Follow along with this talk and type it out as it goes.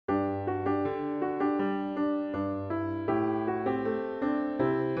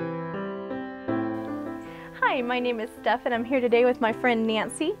Hi, my name is Steph and I'm here today with my friend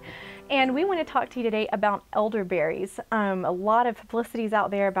Nancy, and we want to talk to you today about elderberries. A lot of publicities out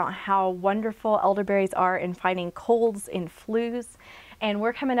there about how wonderful elderberries are in fighting colds and flus, and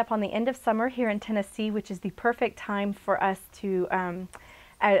we're coming up on the end of summer here in Tennessee, which is the perfect time for us to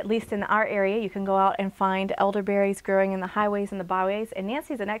at least in our area, you can go out and find elderberries growing in the highways and the byways. And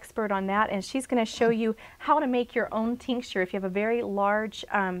Nancy's an expert on that, and she's going to show you how to make your own tincture. If you have a very large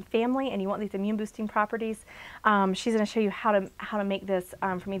family and you want these immune boosting properties, she's going to show you how to make this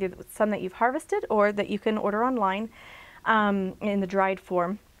from either some that you've harvested or that you can order online in the dried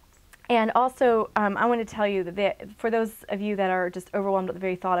form. And also, I want to tell you that for those of you that are just overwhelmed at the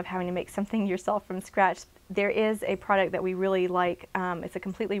very thought of having to make something yourself from scratch, there is a product that we really like. It's a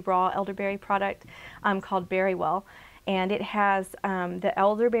completely raw elderberry product called Berrywell, and it has the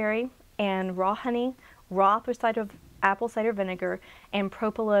elderberry and raw honey, raw apple cider vinegar, and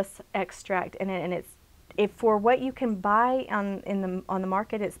propolis extract in it, and it's for what you can buy on the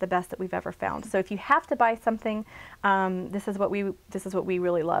market, it's the best that we've ever found. So if you have to buy something, this is what we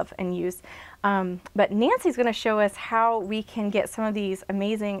really love and use. But Nancy's going to show us how we can get some of these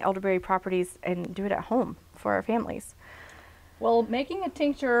amazing elderberry properties and do it at home for our families. Well, making a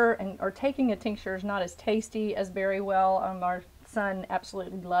tincture or taking a tincture is not as tasty as Berrywell. Our son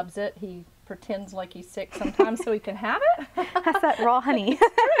absolutely loves it. He pretends like he's sick sometimes so he can have it. That's that raw honey.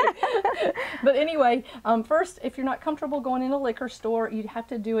 But anyway, first, if you're not comfortable going in a liquor store, you'd have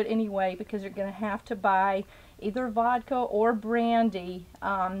to do it anyway because you're going to have to buy either vodka or brandy,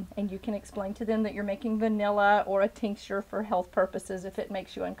 and you can explain to them that you're making vanilla or a tincture for health purposes if it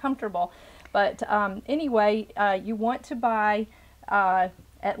makes you uncomfortable. But anyway, you want to buy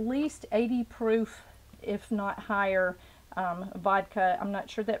at least 80 proof, if not higher, vodka. I'm not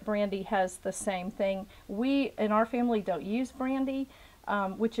sure that brandy has the same thing. We in our family don't use brandy,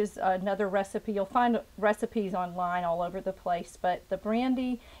 which is another recipe. You'll find recipes online all over the place, but the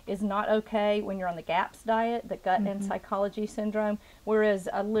brandy is not okay when you're on the GAPS diet, the gut and psychology syndrome, whereas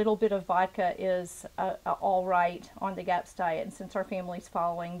a little bit of vodka is all right on the GAPS diet. And since our family's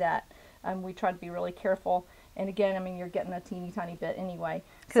following that, we try to be really careful. And again, I mean, you're getting a teeny tiny bit anyway.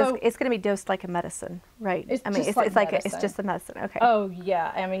 So it's going to be dosed like a medicine, right? It's just a medicine. Okay. Oh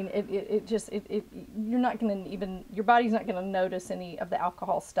yeah, I mean, you're not going to your body's not going to notice any of the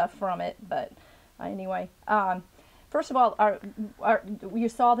alcohol stuff from it. But anyway, first of all, you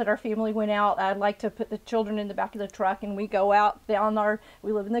saw that our family went out. I'd like to put the children in the back of the truck, and we go out down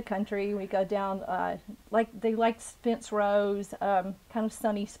we live in the country. We go down they like fence rows, kind of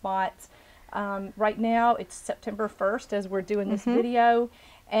sunny spots. Right now it's September 1st as we're doing this video,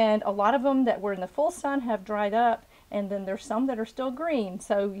 and a lot of them that were in the full sun have dried up, and then there's some that are still green.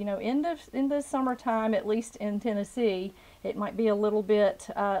 So, you know, in the summertime, at least in Tennessee, it might be a little bit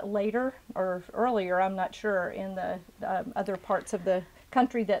later or earlier, I'm not sure, in the other parts of the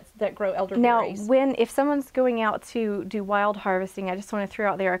country that grow elderberries. Now, if someone's going out to do wild harvesting, I just want to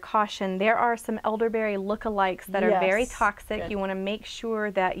throw out there a caution. There are some elderberry lookalikes that are very toxic. You want to make sure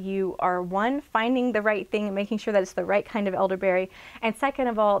that you are, one, finding the right thing and making sure that it's the right kind of elderberry, and second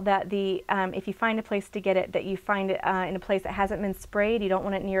of all, that if you find a place to get it, that you find it in a place that hasn't been sprayed. You don't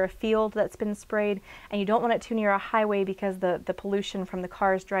want it near a field that's been sprayed, and you don't want it too near a highway because the pollution from the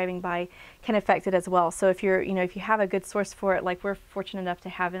cars driving by can affect it as well. So if if you have a good source for it, like we're fortunate enough to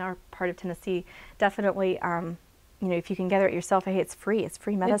have in our part of Tennessee, definitely, if you can gather it yourself, hey, it's free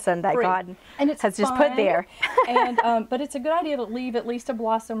medicine that God has just put there. And but it's a good idea to leave at least a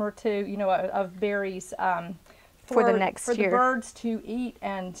blossom or two, of berries for the next year, for the birds to eat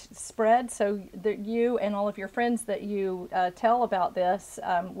and spread, so that you and all of your friends that you tell about this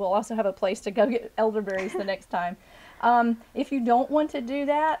will also have a place to go get elderberries the next time. If you don't want to do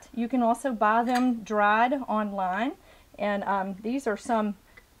that, you can also buy them dried online. And these are some,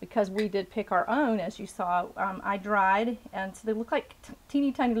 because we did pick our own, as you saw, I dried, and so they look like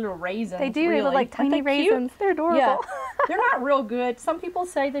teeny tiny little raisins. They do, they look like tiny raisins. Cute? They're adorable. Yeah. They're not real good. Some people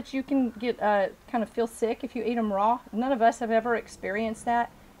say that you can get kind of feel sick if you eat them raw. None of us have ever experienced that.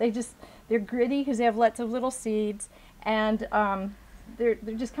 They're gritty because they have lots of little seeds, and they're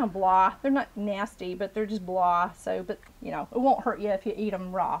just kind of blah. They're not nasty, but they're just blah. So, but it won't hurt you if you eat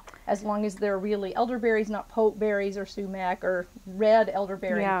them raw, as long as they're really elderberries, not pokeberries or sumac or red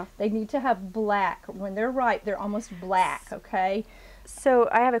elderberry. Yeah. They need to have black. When they're ripe, they're almost black. Okay. So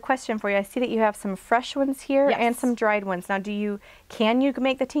I have a question for you. I see that you have some fresh ones here and some dried ones. Now, can you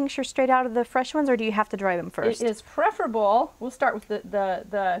make the tincture straight out of the fresh ones, or do you have to dry them first? It is preferable. We'll start with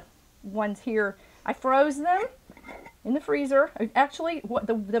the ones here. I froze them in the freezer. Actually,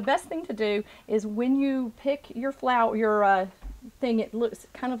 the best thing to do is when you pick your thing, it looks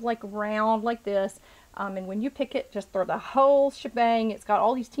kind of like round like this. And when you pick it, just throw the whole shebang. It's got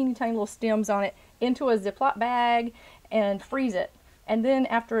all these teeny tiny little stems on it into a Ziploc bag and freeze it. And then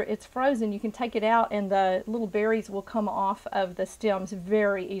after it's frozen, you can take it out and the little berries will come off of the stems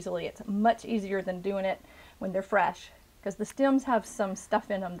very easily. It's much easier than doing it when they're fresh, because the stems have some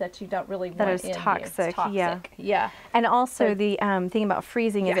stuff in them that you don't really want That is in toxic. It's toxic. Yeah. Yeah. And also So, the thing about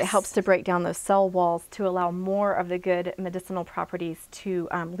freezing is it Yes. helps to break down those cell walls to allow more of the good medicinal properties to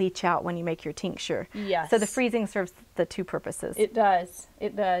leach out when you make your tincture. Yes. So the freezing serves the two purposes. It does.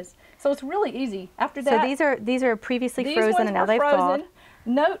 It does. So it's really easy. After So that, these are previously these frozen ones and now were they've thawed. frozen.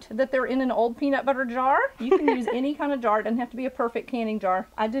 Note that they're in an old peanut butter jar. You can use any kind of jar. It doesn't have to be a perfect canning jar.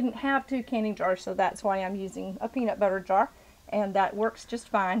 I didn't have 2 canning jars, so that's why I'm using a peanut butter jar, and that works just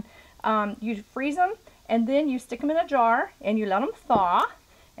fine. You freeze them, and then you stick them in a jar, and you let them thaw.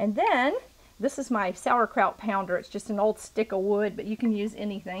 And then, this is my sauerkraut pounder. It's just an old stick of wood, but you can use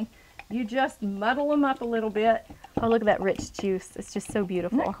anything. You just muddle them up a little bit. Oh, look at that rich juice. It's just so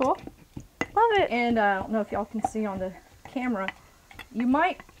beautiful. Isn't that cool? Love it. And I don't know if y'all can see on the camera. You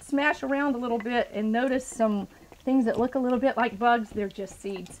might smash around a little bit and notice some things that look a little bit like bugs. They're just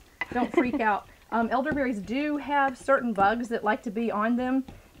seeds. Don't freak out. Elderberries do have certain bugs that like to be on them,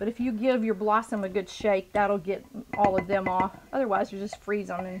 but if you give your blossom a good shake, that'll get all of them off. Otherwise, you just freeze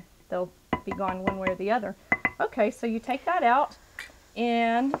them and they'll be gone one way or the other. Okay, so you take that out,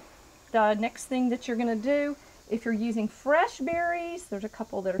 and the next thing that you're going to do, if you're using fresh berries, there's a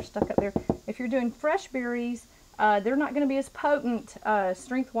couple that are stuck up there. If you're doing fresh berries, they're not going to be as potent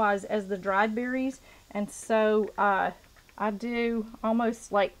strength-wise as the dried berries, and so I do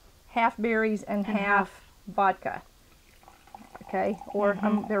almost like half berries and half vodka. Okay, or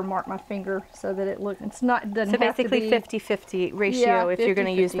I'm there, mark my finger so that it looks. It's not. It doesn't So have to basically be, 50-50 ratio Yeah, if you're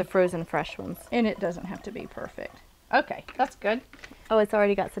going to use 50-50. the frozen fresh ones. and it doesn't have to be perfect. Okay, that's good. Oh, it's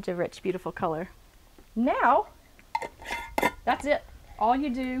already got such a rich, beautiful color. Now, that's it. All you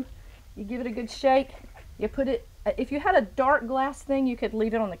do, you give it a good shake. You put it. If you had a dark glass thing, you could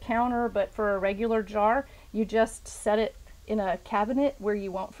leave it on the counter, but for a regular jar, you just set it in a cabinet where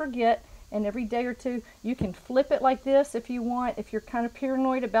you won't forget, and every day or two, you can flip it like this if you want. If you're kind of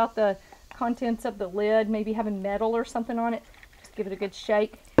paranoid about the contents of the lid, maybe having metal or something on it, just give it a good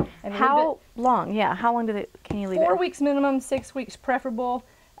shake. And leave How long? Yeah, how long can you it leave 4 it? weeks minimum, 6 weeks preferable.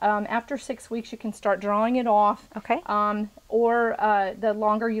 After 6 weeks, you can start drawing it off. Okay. Or the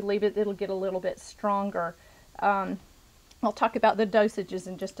longer you leave it, it'll get a little bit stronger. I'll talk about the dosages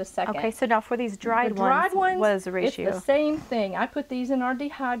in just a second. Okay, so now for these dried, The dried ones, what is the ratio? It's the same thing. I put these in our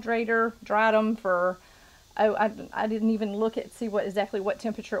dehydrator, dried them for, I didn't even look at see exactly what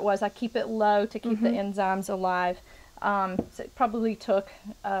temperature it was. I keep it low to keep the enzymes alive. So it probably took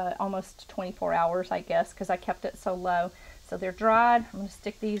almost 24 hours, I guess, because I kept it so low. So they're dried. I'm going to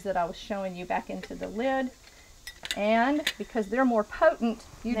stick these that I was showing you back into the lid. And because they're more potent,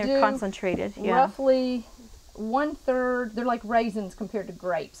 They're concentrated, yeah. roughly 1/3. They're like raisins compared to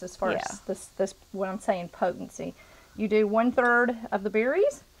grapes as far as this what I'm saying potency. You do 1/3 of the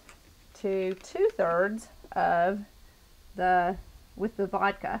berries to 2/3 of with the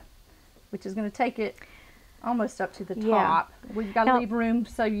vodka, which is going to take it almost up to the top. We've got to leave room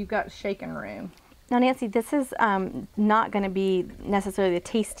so you've got shaking room. Now, Nancy, this is not going to be necessarily the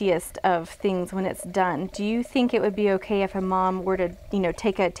tastiest of things when it's done. Do you think it would be okay if a mom were to,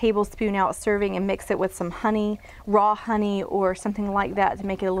 take a tablespoon out serving and mix it with some honey, raw honey, or something like that to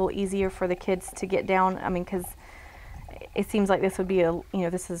make it a little easier for the kids to get down? I mean, because it seems like this would be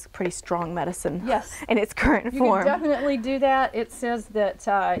this is pretty strong medicine. Yes. In its current You form. can definitely do that. It says that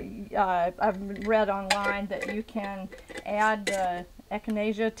I've read online that you can add the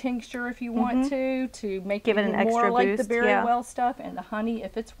echinacea tincture if you want to make Give it an extra more like boost, the berry well stuff, and the honey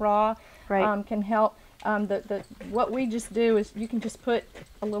if it's raw can help. What we just do is you can just put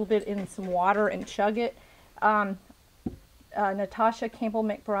a little bit in some water and chug it. Natasha Campbell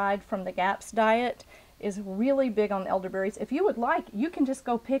McBride from the GAPS diet is really big on elderberries. If you would like, you can just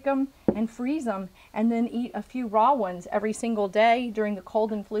go pick them and freeze them and then eat a few raw ones every single day during the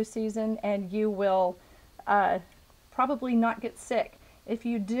cold and flu season, and you will probably not get sick. If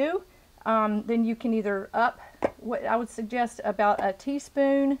you do, then you can either up, what I would suggest, about a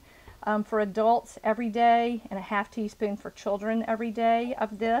teaspoon for adults every day and a half teaspoon for children every day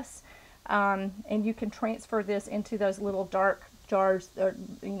of this. And you can transfer this into those little dark jars, or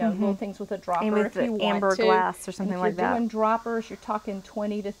little things with a dropper, and with if you the want amber to. glass or something And if like that. you're doing droppers, you're talking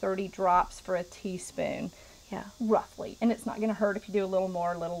 20 to 30 drops for a teaspoon. Yeah. Roughly. And it's not going to hurt if you do a little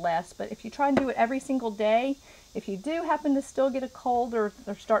more, a little less. But if you try and do it every single day, if you do happen to still get a cold or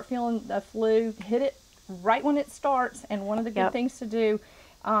start feeling the flu, hit it right when it starts. And one of the good things to do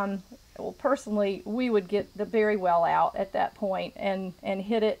Well, personally, we would get the berry well out at that point and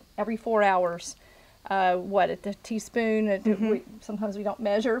hit it every 4 hours. At the teaspoon? Sometimes we don't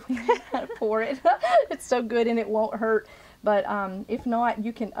measure. We just kind of pour it. It's so good and it won't hurt. But if not,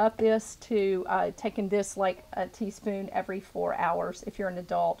 you can up this to taking this like a teaspoon every 4 hours if you're an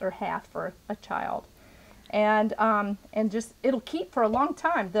adult, or half for a child. And just, it'll keep for a long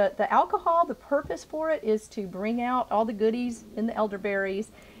time. The alcohol, the purpose for it is to bring out all the goodies in the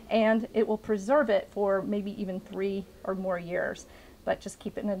elderberries, and it will preserve it for maybe even 3 or more years. But just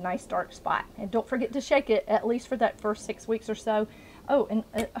keep it in a nice dark spot. And don't forget to shake it, at least for that first 6 weeks or so. Oh, and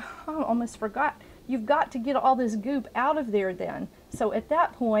I almost forgot. You've got to get all this goop out of there then. So at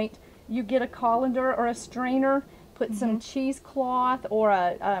that point, you get a colander or a strainer, put some cheesecloth or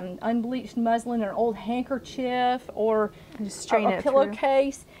a unbleached muslin or an old handkerchief or just strain a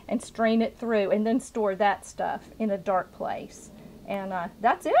pillowcase and strain it through, and then store that stuff in a dark place. And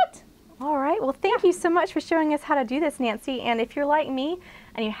that's it. All right, well, thank you so much for showing us how to do this, Nancy. And if you're like me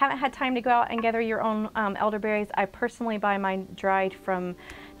and you haven't had time to go out and gather your own elderberries, I personally buy mine dried from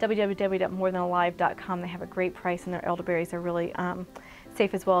www.morethanalive.com. They have a great price, and their elderberries are really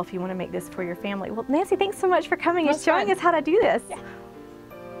safe as well if you want to make this for your family. Well, Nancy, thanks so much for coming and showing us how to do this. Yeah.